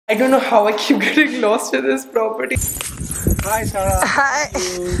I don't know how I keep getting lost in this property. Hi, Sarah. Hi.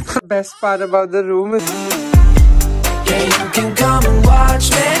 The best part about the room is yeah, you can come and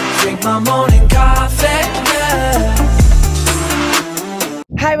watch me drink my morning coffee. Yeah.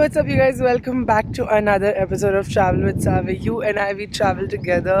 Hi, what's up you guys? Welcome back to another episode of Travel with Savi. You and I, we travel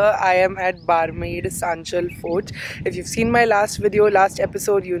together. I am at Barmaid Sanchal Fort. If you've seen my last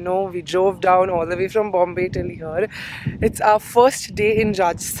episode, you know we drove down all the way from Bombay till here. It's our first day in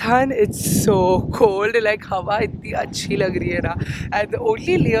Rajasthan. It's so cold, like hawa itni achhi lag rahi hai na. And the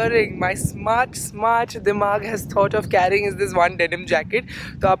only layering my smart dimag has thought of carrying is this one denim jacket.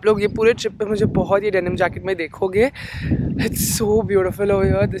 तो आप लोग ये पूरे trip पे मुझे बहुत ही denim jacket में देखोगे. It's so beautiful over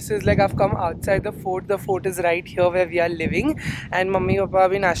here. This is like I've come outside the fort. The fort is right here where we are living. And mummy papa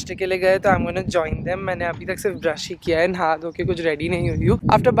अभी नाश्ते के लिए गए तो I'm gonna join them. मैंने अभी तक सिर्फ ब्रश ही किया है, नहा धो के कुछ ready नहीं हुई हूँ.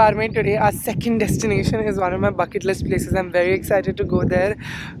 After Barmaid today, our second destination is one of my bucket list places. I'm very excited to go there.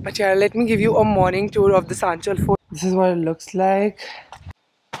 But yeah, let me give you a morning tour of the Sanchal Fort. This is what it looks like.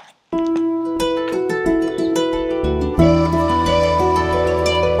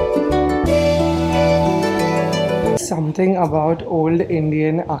 Something about old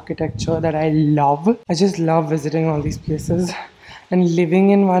Indian architecture that I love. I just love visiting all these places, and living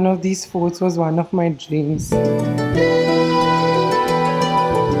in one of these forts was one of my dreams.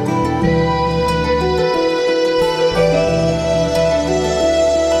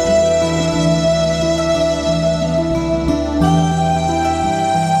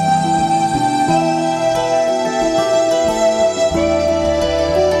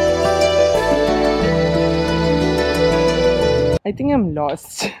 I think I'm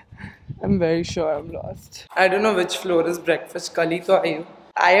lost. I'm very sure I'm lost. I don't know which floor is breakfast. Kali to aayi.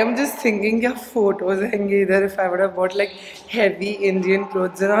 I am just thinking kya photos henge idhar if I would have bought like heavy Indian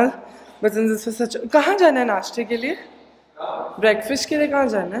clothes and all. But since this was such a... कहाँ जाना है नाश्ते के लिए? Breakfast के लिए कहाँ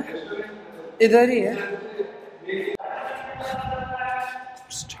जाना है? इधर ही है.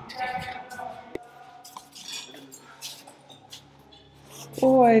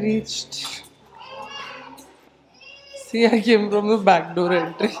 Oh, I reached. See, I came from the back door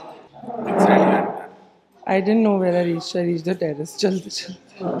entry. I didn't know where I reached. I reached the terrace. Chalte, chalte.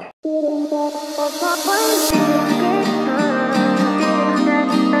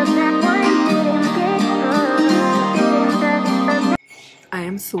 I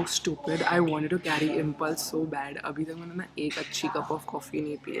am so stupid. I wanted to carry impulse so bad. अभी तक मैंने ना एक अच्छी cup of coffee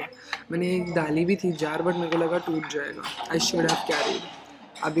नहीं P है. मैंने एक डाली भी थी jar, but मेरे को लगा टूट जाएगा. I should have carried.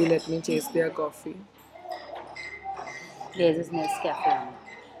 अभी let me chase their coffee. There's this Nescafe.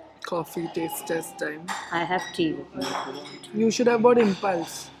 Coffee taste test time. I have tea with me if you want. You should have bought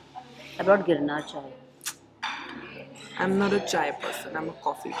impulse. I brought Girnar chai. I'm not a chai person. I'm a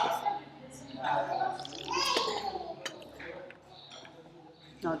coffee person.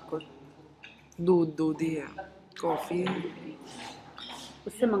 Not good. दूध ही है. Coffee.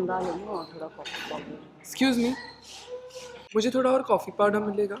 उससे मंगा लो ना और थोड़ा coffee powder. Excuse me. मुझे थोड़ा और coffee powder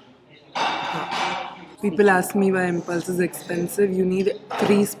मिलेगा? People ask me why impulse is expensive. You need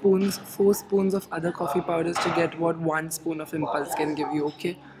 3 spoons, 4 spoons of other coffee powders to get what 1 spoon of impulse can give you,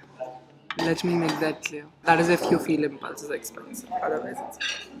 okay? Let me make that clear. That is if you feel impulse is expensive. Otherwise it's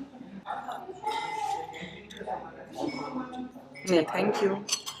okay. Yeah, thank you.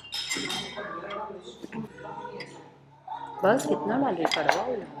 बस कितना डाले कड़वा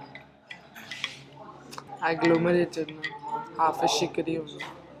हो? I agglomerated now. Half a shikari हो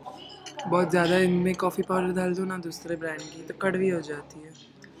गया. बहुत ज़्यादा इनमें कॉफ़ी पाउडर डाल दो ना दूसरे ब्रांड की तो कड़वी हो जाती है.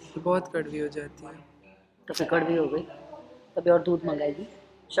 तो बहुत कड़वी हो जाती है. तो फिर कड़वी हो गई. तभी और दूध मंगाएगी.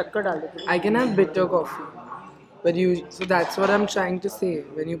 शक्कर डाल दो. I can have bitter coffee, but so that's what I'm trying to say.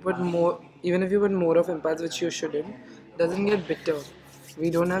 When you put more, even if you put more of impulse, which you shouldn't, doesn't get bitter.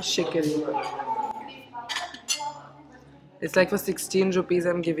 We don't have shikari. It's like for 16 rupees,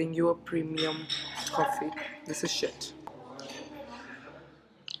 I'm giving you a premium coffee. This is shit.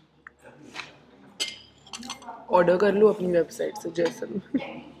 Order कर लो अपनी website से जैसे.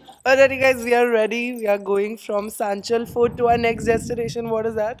 Alrighty guys, we are ready. We are going from Sanchal Fort to our next destination. What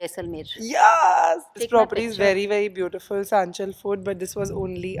is that? Jaisalmer. Yes! This property is very, very beautiful, Sanchal Fort, but this was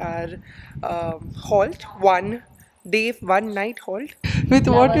only our halt. 1 day, 1 night halt. With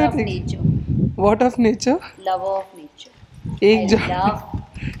Lover what you of think? nature. What of nature? Lover of nature. एक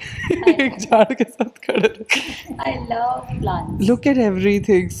झाड़ के साथ खड़े. I love plants. Look at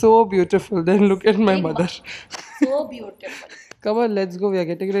everything, so beautiful. Then look at my mother. So beautiful. Come on, let's go. We are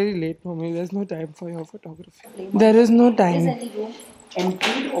getting very late, mommy. There's no time for your photography. There is no time. Is any room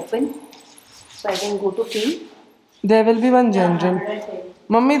empty, open, so I can go to film? There will be one general.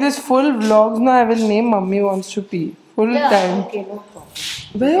 Mummy, this full vlogs now I will name Mummy wants to pee. full Yeah, time. okay, no problem.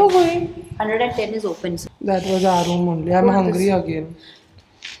 Where are you going? 110 is open. So That was our room only. I'm Hold hungry this. again.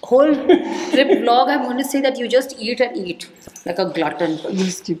 whole trip vlog, I'm going to say that you just eat and eat like a glutton.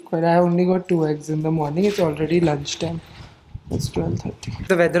 Just keep quiet. I only got 2 eggs in the morning. It's already lunchtime. It's 12:30.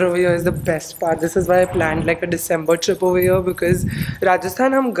 The weather over here is the best part. This is why I planned like a December trip over here because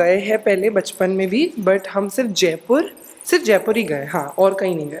Rajasthan हम गए हैं पहले बचपन में भी, but हम सिर्फ जयपुर ही गए, हाँ और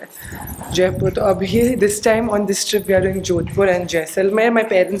कहीं नहीं गए. जयपुर तो अब ये this time on this trip we are doing Jodhpur and Jaisalmer. My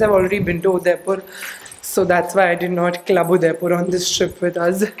parents have already been to Udaipur, so that's why I did not club Udaipur on this trip with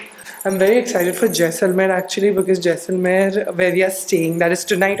us. I'm very excited for Jaisalmer actually because Jaisalmer, where we are staying, that is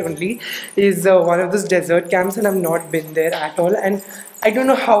tonight only, is one of those desert camps and I've not been there at all. And I don't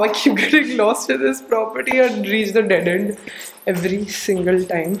know how I keep getting lost in this property and reach the dead end every single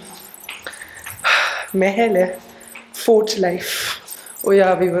time. Mahal hai. Fort life. Oh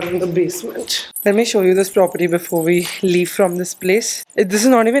yeah, we were in the basement. Let me show you this property before we leave from this place. This is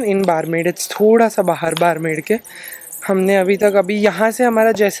not even in Barmaid. It's थोड़ा सा बाहर Barmaid के. हमने अभी यहाँ से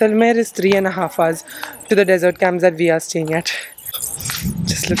हमारा Jaisalmer is 3.5 hours to the desert camps that we are staying at.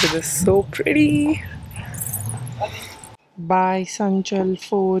 Just look at this, so pretty. Bye Sanchal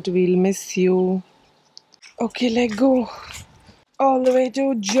Fort, we'll miss you. Okay, let's go all the way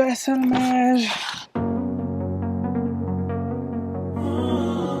to Jaisalmer.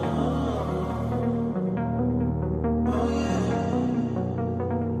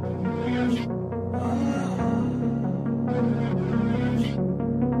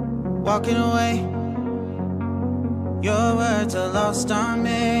 Walking away, your words are lost on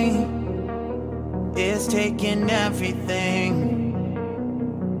me. It's taking everything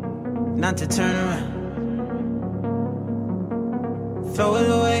not to turn around. Throw it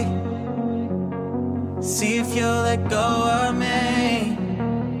away, see if you'll let go of me.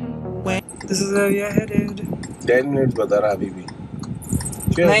 This is where we are headed. 10 minutes बता रहा अभी भी.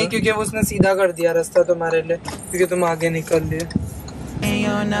 नहीं क्योंकि वो उसने सीधा कर दिया रास्ता तुम्हारे लिए क्योंकि तुम आगे निकल लिए. And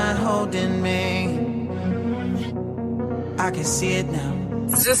you're not holding me. I can see it now.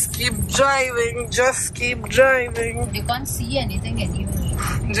 Just keep driving, just keep driving. You can't see anything anywhere.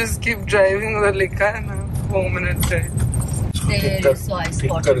 Just keep driving. उधर लिखा है ना 4 minutes है. There, so I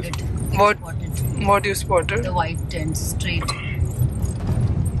spotted it. What you spotted? The white tent straight.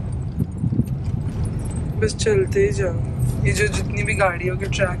 बस चलते ही जाओ. ये जो जितनी भी गाड़ियों के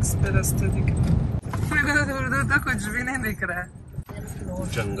ट्रैक्स पे रास्ते दिख रहे हैं. मेरे को तो दूर दूर तक कुछ भी नहीं दिख रहा है.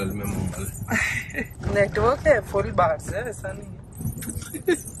 जंगल में मंगल. नेटवर्क है फुल बाहर से, ऐसा नहीं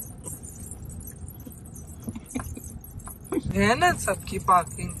है ना. सबकी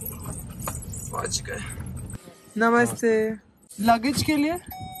पार्किंग पहुंच गए. नमस्ते. लगेज के लिए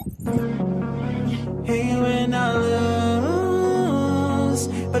Hey, when I lose,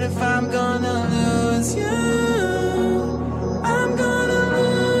 but if I'm gonna lose you, I'm gonna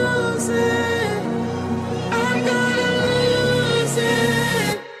lose it. I'm gonna lose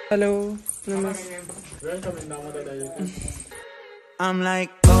it. Hello. नमस्ते. I'm like,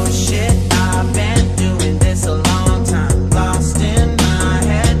 oh shit, I've been doing this a long time. Lost in my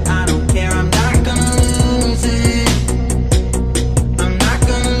head, I don't care, I'm not gonna lose it. I'm not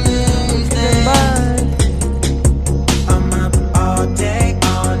gonna lose it. I'm up all day,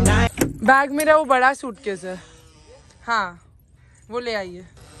 all night. Bag मेरा वो बड़ा suitcase है. हाँ वो ले आइए.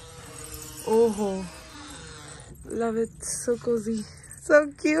 ओहो, love it, so cozy, so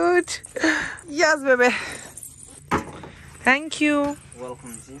cute. Yes baby. Thank you.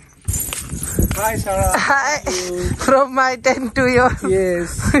 Welcome. Hi Sarah. Hi. From my tent to yours.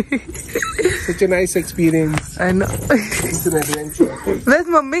 Yes. Such a nice experience. I know. It's an adventure. Where's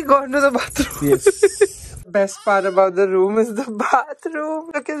mommy gone to the bathroom? Yes. Best part about the room is the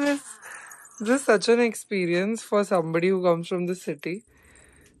bathroom. Look at this. This is such an experience for somebody who comes from the city.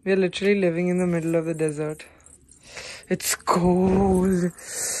 We are literally living in the middle of the desert. It's cold.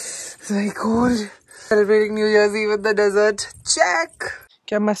 It's very cold. Celebrating New Year's Eve in the desert. Check.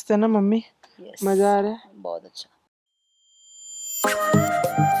 क्या मस्त है ना mummy? Yes. मजा आ रहा है? बहुत अच्छा.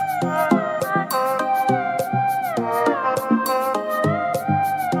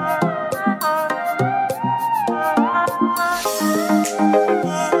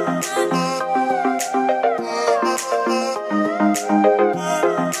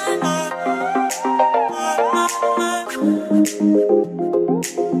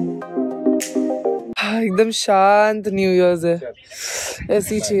 एकदम शांत न्यू ईयर्स है.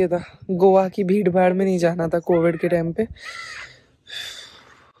 ऐसी चाहिए था. गोवा की भीड़ भाड़ में नहीं जाना था कोविड के टाइम पे.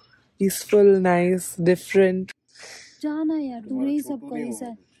 Peaceful, nice, different. जाना यार, तू नहीं सब कहीं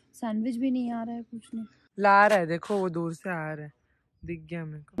से. सैंडविच भी नहीं आ रहा है, कुछ नहीं ला रहा है. देखो वो दूर से आ रहा है. दिख गया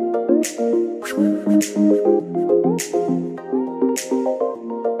मेरे को।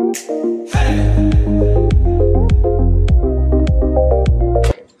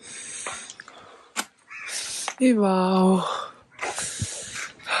 ए वाओ,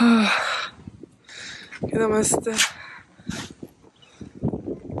 कितना मस्त है।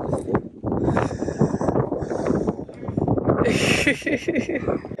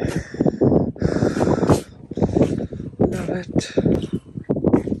 Love it.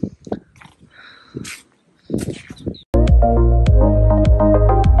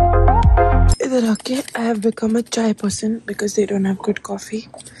 इधर आके I have become a chai person because they don't have good coffee.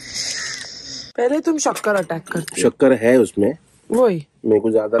 पहले तुम शक्कर अटैक करती हो। शक्कर है उसमें, वही मेरे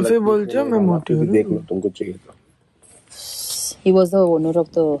को ज्यादा फिर बोलते हो मैं मोटी हूँ। देख लो तुमको चाहिए तो। He was the owner of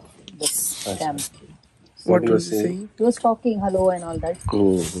this camp. What was he saying? He was talking hello and all that.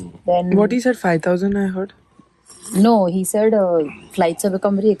 Then What he said, 5,000 I heard. no, he said flights have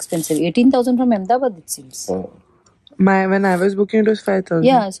become very expensive. 18,000 from Ahmedabad, it seems. When I was booking, it was 5,000.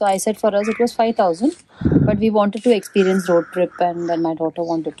 Yeah, so I said for us it was 5,000, but we wanted to experience road trip, and then my daughter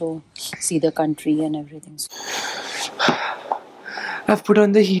wanted to see the country and everything. I've put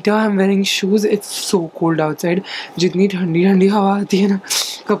on the heater. I'm wearing shoes. It's so cold outside. जितनी ठंडी ठंडी हवा आती है ना,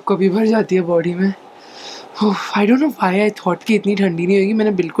 कब कभी भर जाती है बॉडी में। I don't know why I thought कि इतनी ठंडी नहीं होगी।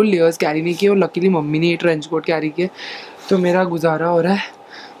 मैंने बिल्कुल लेयर्स कैरी नहीं किए और लकीली मम्मी ने ये ट्रेंच कोट कैरी किया, तो मेरा गुजारा हो रहा है।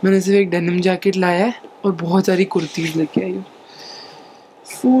 मैंने सिर्फ एक डेनिम जैकेट लाया है और बहुत सारी कुर्तीज लेके आई हूँ।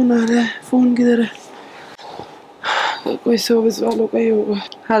 फोन आ रहा है, फोन किधर है? कोई सर्विस वालों का ही होगा।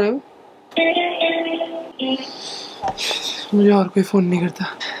 हेलो, मुझे और कोई फ़ोन नहीं करता।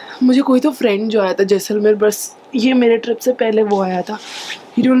 मुझे कोई तो फ्रेंड जो आया था जैसलमेर, बस ये मेरे ट्रिप से पहले वो आया था।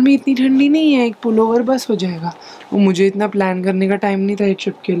 ही टोल्ड मी इतनी ठंडी नहीं है, एक पुलोवर बस हो जाएगा। और मुझे इतना प्लान करने का टाइम नहीं था एक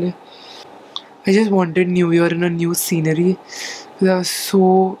ट्रिप के लिए। I just wanted new year in a new scenery. I was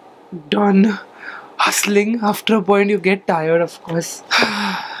so done hustling. After a point you get tired of course.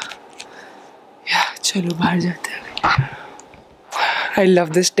 चलो बाहर जाते हैं। I love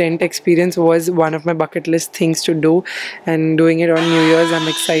this tent experience. Was one of my bucket list things to do, and doing it on New Year's. I'm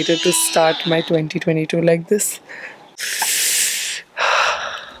excited to start my 2022 like this.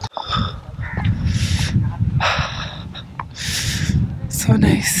 So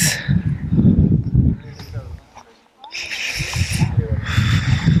nice.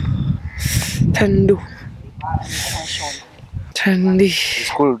 Thandu. Thandi.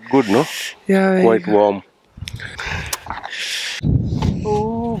 It's good, no? Yeah. Quite warm.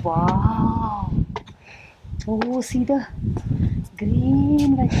 Oh wow! Oh, see the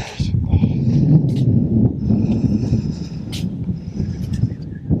green vegetation there.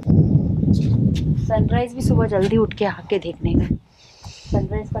 Sunrise भी सुबह जल्दी उठ के आके देखने का।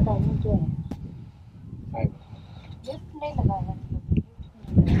 Sunrise का timing क्या है? लिफ्ट नहीं लगाया।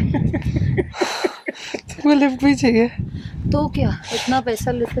 वो लिफ्ट भी चाहिए तो क्या, इतना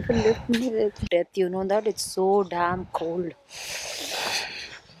पैसा लेते फिर लिफ्ट नहीं देते। Death, you know that it's so damn cold.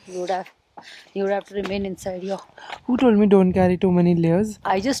 You would have to remain inside your. Who told me don't carry too many layers?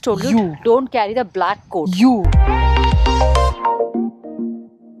 I just told you don't carry the black coat. You.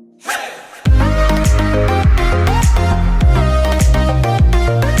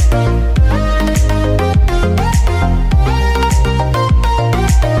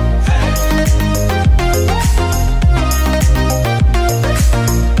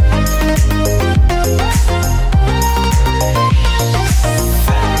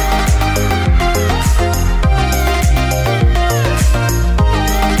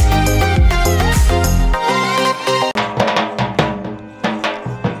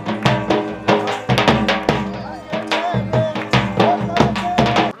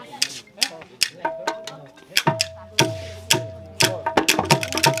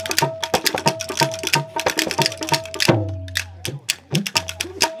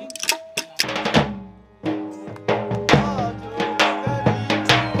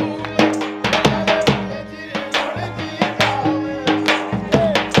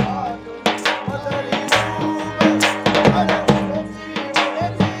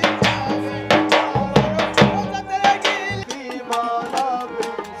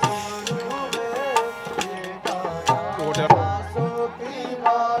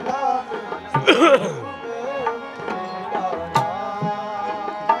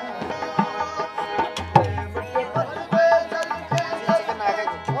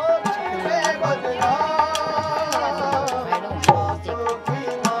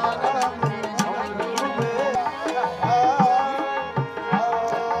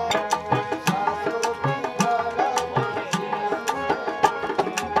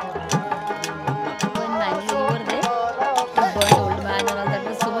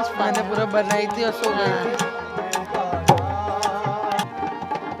 बनाई थी और सो गई थी।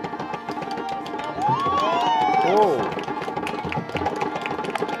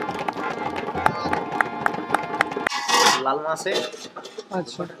 लाल मास है,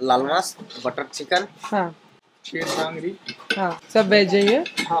 अच्छा लाल मास, butter chicken, हाँ शेर सांगरी। हाँ सब वेज है ये।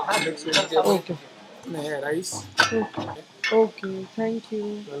 हाँ हाँ मिक्स वेजिटेबल ओके में है राइस। Okay thank you.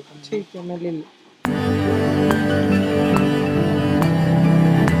 ठीक है मैं ले लूँ।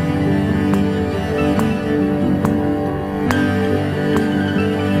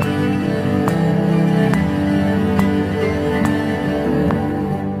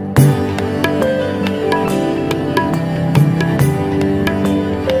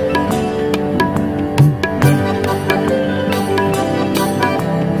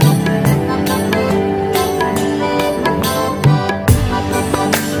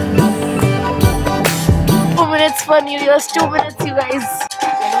 For New Year's, 2 minutes, you guys.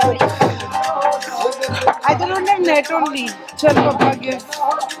 I don't have net only. Chal Papa give.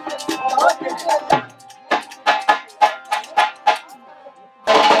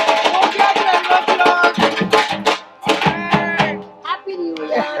 Happy New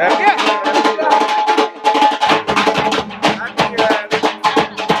Year. Happy New Year! Happy New Year!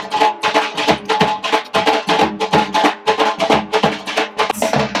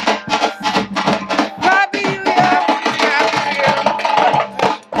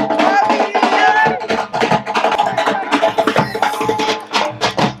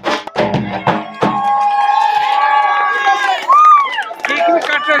 Cake में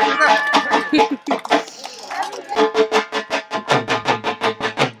काट रहा है।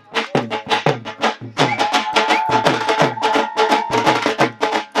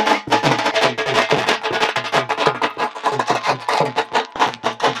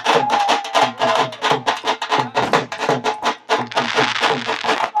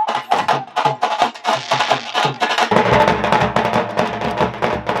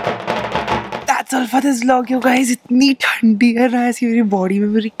 That's all for this vlog, you guys. इतनी ठंडी है ना, ऐसी मेरी बॉडी में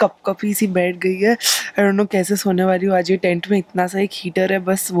मेरी कपकपी सी बैठ गई है। आई डोंट नो कैसे सोने वाली हूँ आज। ये टेंट में इतना सा एक हीटर है,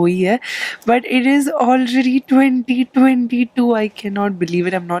 बस वही है। But it is already 2022। I can not believe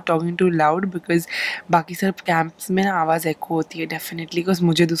it. I am not talking to loud because बाकी सब कैंप्स में ना आवाज़ एको होती है डेफिनेटली, बिकॉज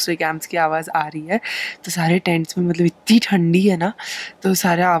मुझे दूसरे कैंप्स की आवाज़ आ रही है। तो सारे टेंट्स में मतलब इतनी ठंडी है ना, तो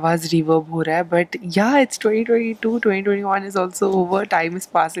सारा आवाज़ रिवर्ब हो रहा है। बट या it's 2022, 2021 is also over. Time is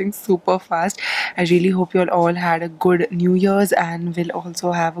passing super fast. I really hope you all had a good New Year's and will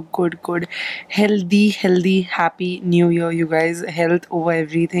also have a good, healthy, happy New Year, you guys. Health over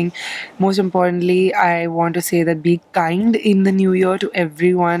everything. Most importantly, I want to say that be kind in the New Year to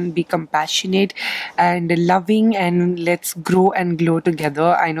everyone. Be compassionate and loving, and let's grow and glow together.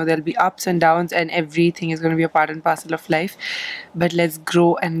 I know there'll be ups and downs, and everything is going to be a part and parcel of life. But let's grow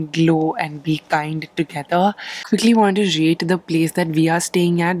and glow and be kind together. Quickly want to rate the place that we are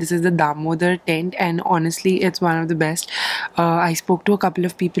staying at. This is the Damodar tent, and honestly it's one of the best. I spoke to a couple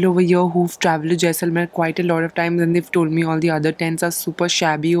of people over here who've traveled to Jaisalmer quite a lot of times, and they've told me all the other tents are super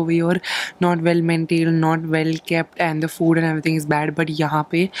shabby over here, not well maintained, not well kept, and the food and everything is bad. But yahan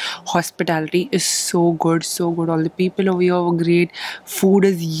pe hospitality is so good, so good. All the people over here were great.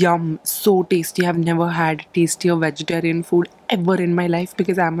 Food is yum, so tasty. I've never had tastier vegetarian food ever in my life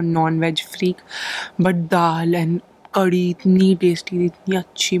because I'm a non-veg freak. But dal and कड़ी इतनी tasty थी, इतनी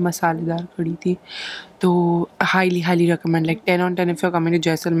अच्छी मसालेदार कड़ी थी. तो highly recommend. Like 10 on 10 if you're coming to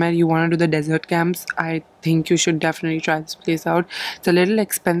Jaisalmer, you want to do the desert camps, I think you should definitely try this place out. It's a little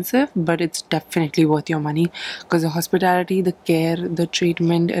expensive, but it's definitely worth your money because the hospitality, the care, the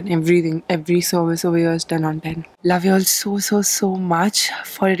treatment and everything, every service over here is 10 on 10. Love you all so much.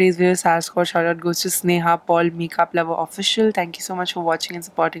 For today's video, Sarah score shout out goes to Sneha Paul Makeup Lover Official. Thank you so much for watching and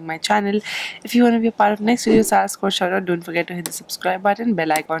supporting my channel. If you want to be a part of next video, Sarah score shout out, don't forget to hit the subscribe button,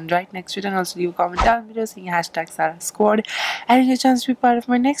 bell icon right next to it, and also leave a comment down below saying hashtag Sarah Squad, and your chance to be part of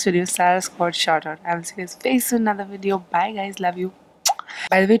my next video, Sarah Squad shout out. I will see you guys very soon in another video. Bye guys, love you.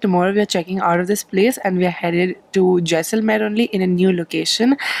 By the way, tomorrow we are checking out of this place and we are headed to Jaisalmer only in a new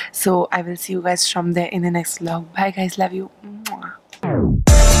location. So I will see you guys from there in the next vlog. Bye guys, love you.